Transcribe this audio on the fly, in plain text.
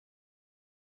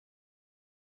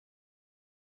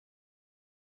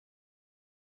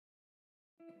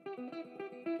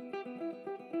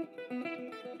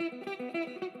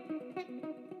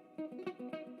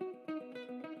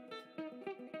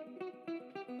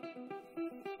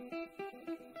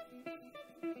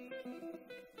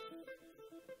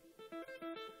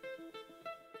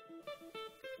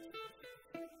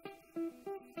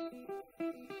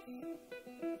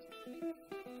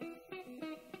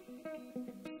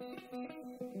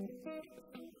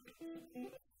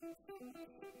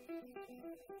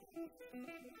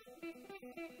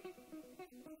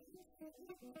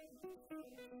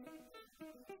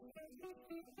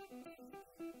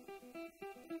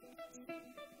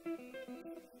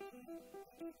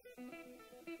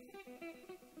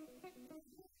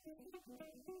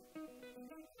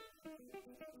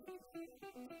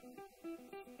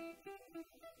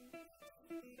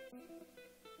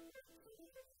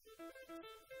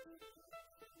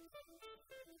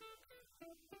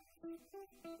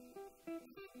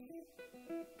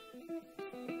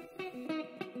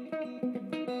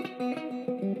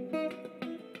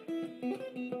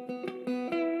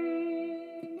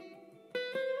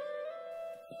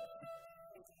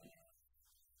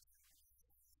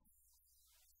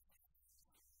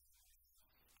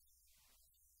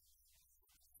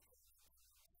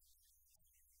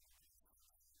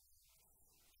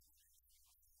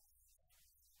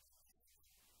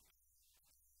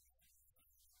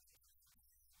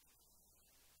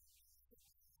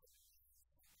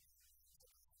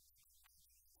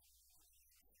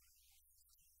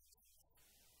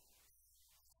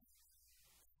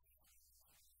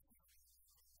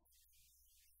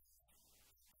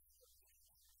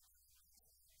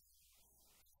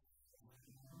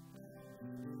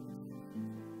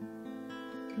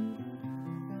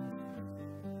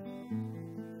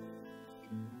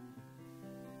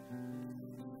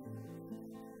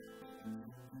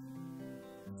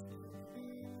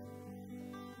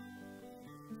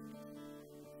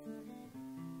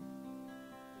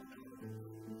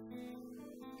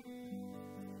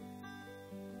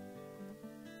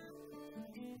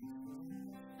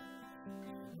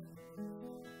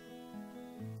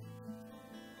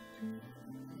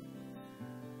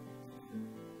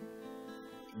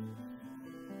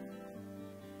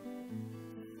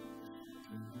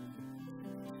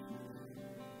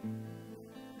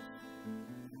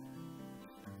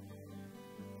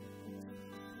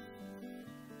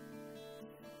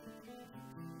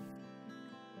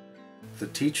The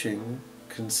teaching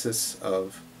consists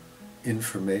of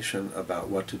information about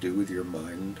what to do with your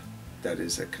mind that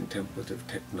is a contemplative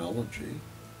technology.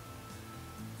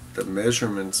 The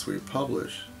measurements we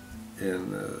publish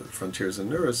in Frontiers in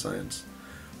Neuroscience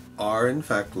are in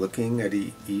fact looking at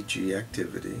EEG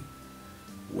activity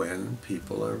when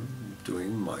people are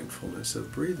doing mindfulness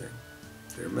of breathing.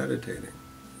 They're meditating.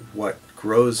 What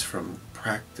grows from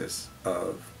practice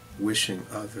of wishing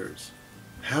others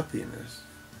happiness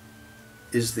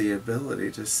is the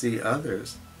ability to see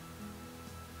others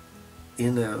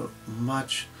in a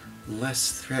much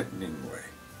less threatening way.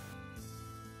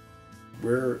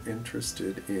 We're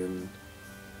interested in,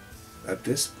 at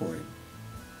this point,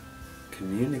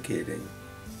 communicating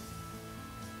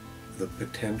the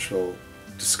potential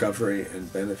discovery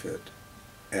and benefit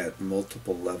at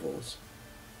multiple levels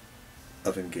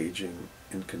of engaging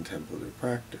in contemplative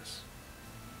practice,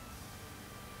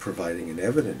 providing an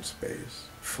evidence base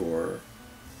for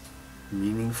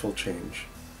meaningful change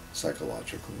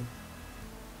psychologically,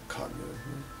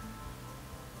 cognitively,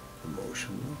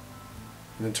 emotionally,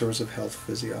 and in terms of health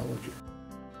physiology.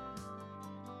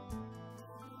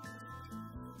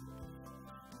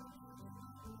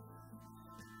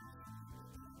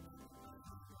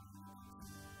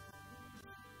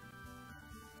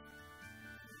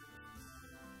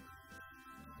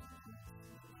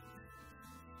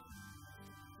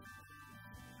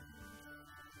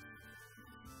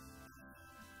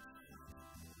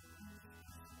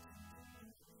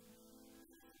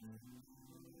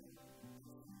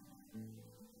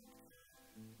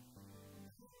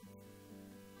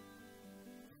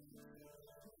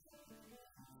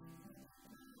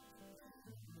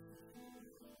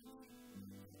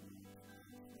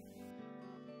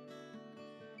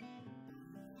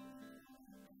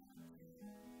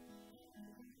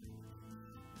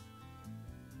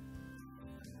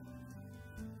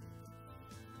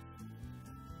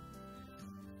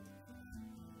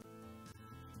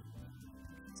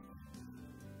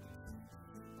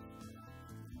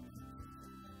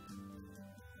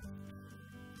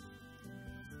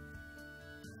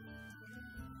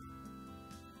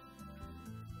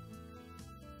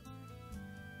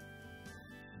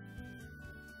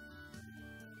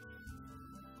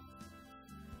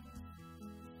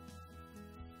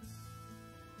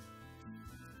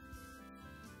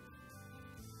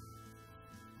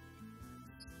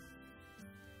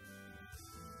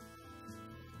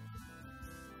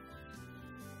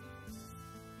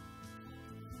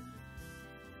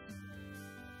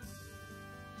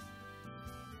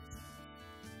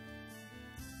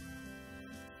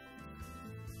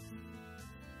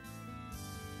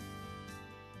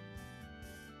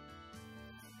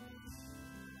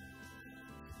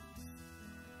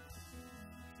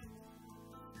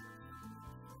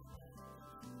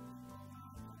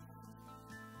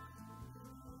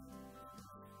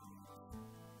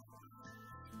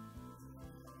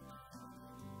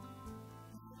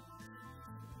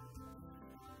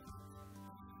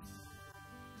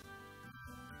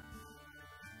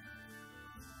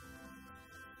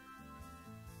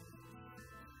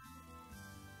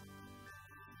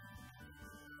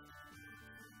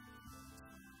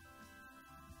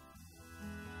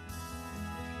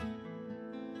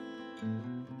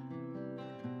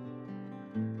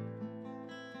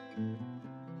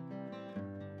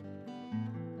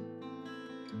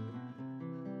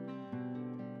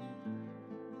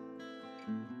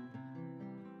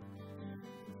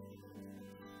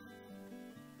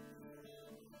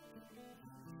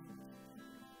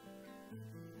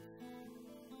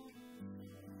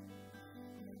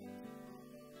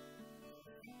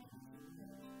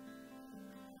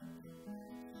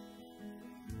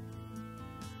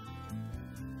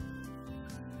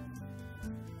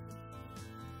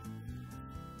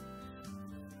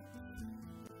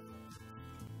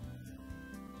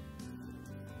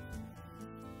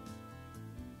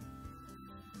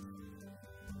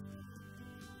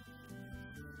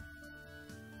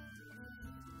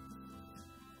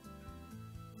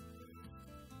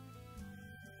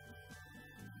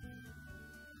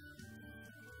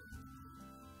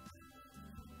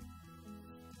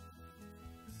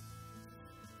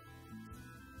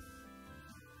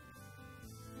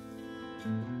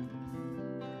 you.